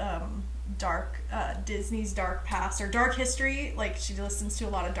the dark Disney's Dark Past or Dark History. Like she listens to a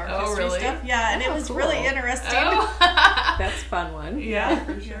lot of dark history really? stuff. Yeah, and it was cool. really interesting. Oh. That's a fun one. Yeah,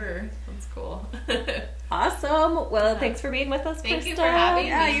 for sure. That's cool. Awesome. Well, thanks for being with us, Thank you Krista. for having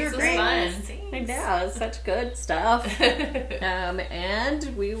Yeah, me. you were This was great. fun. I know, such good stuff.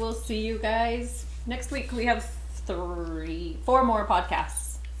 And we will see you guys next week. We have 4 more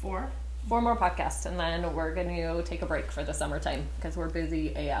podcasts. 4 more podcasts, and then we're going to take a break for the summertime because we're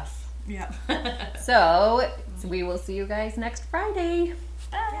busy AF. Yeah. So we will see you guys next Friday.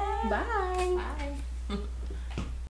 Bye. Bye. Bye.